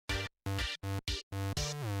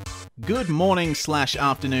Good morning /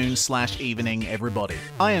 afternoon / evening, everybody.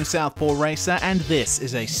 I am SouthPawRacer, and this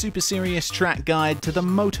is a super serious track guide to the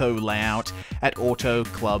Moto layout at Auto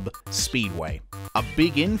Club Speedway. A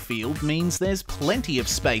big infield means there's plenty of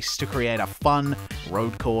space to create a fun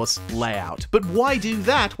road course layout. But why do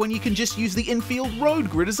that when you can just use the infield road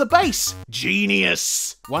grid as a base?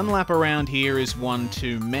 Genius! One lap around here is one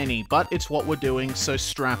too many, but it's what we're doing, so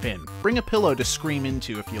strap in. Bring a pillow to scream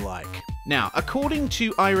into if you like. Now, according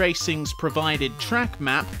to iRacing's provided track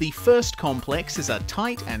map, the first complex is a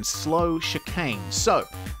tight and slow chicane. So,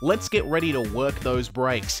 let's get ready to work those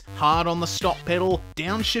brakes. Hard on the stop pedal,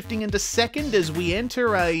 downshifting into second as we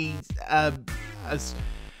enter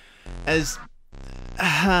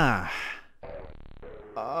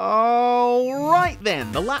Alright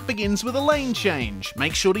then, the lap begins with a lane change.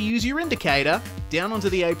 Make sure to use your indicator. Down onto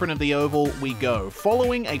the apron of the oval we go,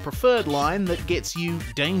 following a preferred line that gets you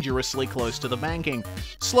dangerously close to the banking.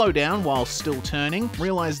 Slow down while still turning,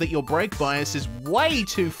 realize that your brake bias is way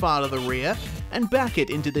too far to the rear, and back it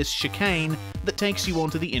into this chicane that takes you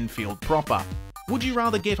onto the infield proper. Would you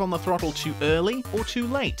rather get on the throttle too early or too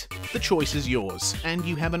late? The choice is yours, and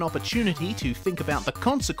you have an opportunity to think about the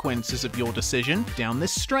consequences of your decision down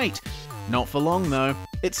this straight. Not for long though.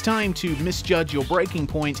 It's time to misjudge your braking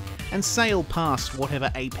point and sail past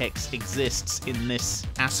whatever apex exists in this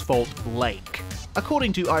asphalt lake.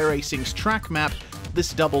 According to iRacing's track map,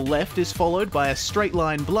 this double left is followed by a straight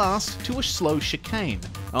line blast to a slow chicane.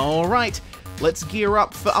 Alright, let's gear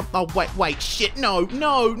up for... Oh, wait, shit, no,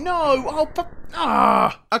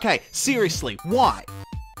 okay, seriously, why?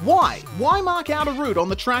 Why mark out a route on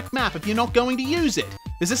the track map if you're not going to use it?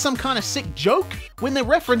 Is this some kind of sick joke? When the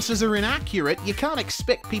references are inaccurate, you can't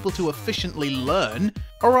expect people to efficiently learn.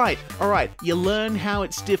 Alright, you learn how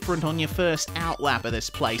it's different on your first outlap of this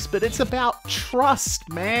place, but it's about trust,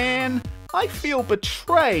 man. I feel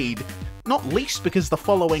betrayed. Not least because the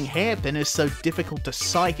following hairpin is so difficult to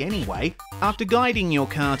sight anyway. After guiding your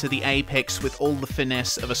car to the apex with all the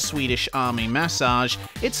finesse of a Swedish army massage,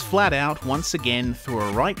 it's flat out once again through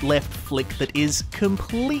a right-left flick that is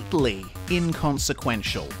completely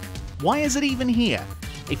inconsequential. Why is it even here?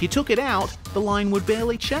 If you took it out, the line would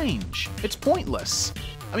barely change. It's pointless.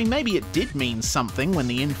 I mean, maybe it did mean something when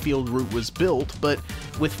the infield route was built, but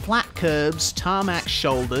with flat curbs, tarmac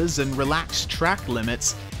shoulders, and relaxed track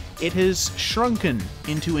limits, it has shrunken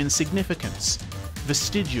into insignificance.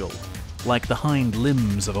 Vestigial, like the hind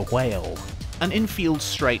limbs of a whale. An infield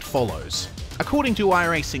straight follows. According to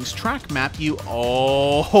iRacing's track map, you...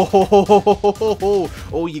 Oh,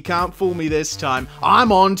 you can't fool me this time.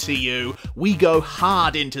 I'm on to you. We go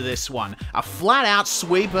hard into this one. A flat-out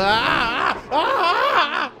sweep.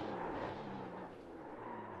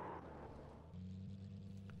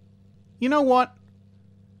 You know what?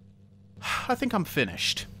 I think I'm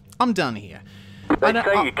finished. I'm done here. They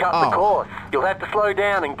say you cut the course. You'll have to slow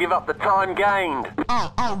down and give up the time gained.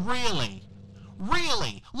 Oh, really?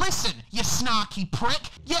 Really? Listen, you snarky prick.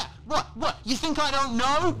 Yeah, what? You think I don't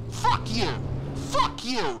know? Fuck you. Fuck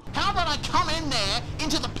you. How about I come in there,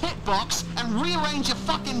 into the pit box, and rearrange your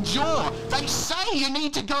fucking jaw? They say you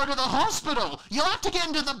need to go to the hospital. You'll have to get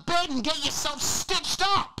into the bed and get yourself stitched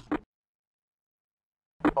up.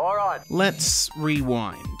 Alright. Let's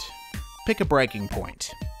rewind. Pick a breaking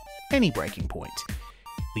point. Any breaking point.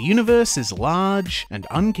 The universe is large and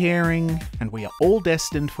uncaring, and we are all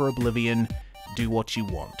destined for oblivion. Do what you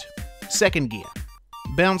want. Second gear.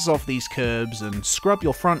 Bounce off these curbs and scrub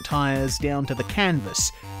your front tyres down to the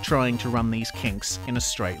canvas, trying to run these kinks in a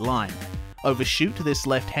straight line. Overshoot this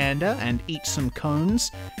left-hander and eat some cones.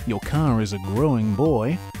 Your car is a growing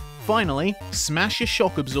boy. Finally, smash your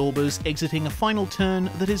shock absorbers, exiting a final turn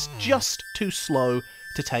that is just too slow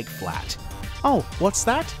to take flat. Oh, what's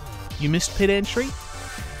that? You missed pit entry?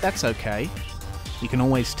 That's okay. You can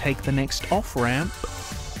always take the next off-ramp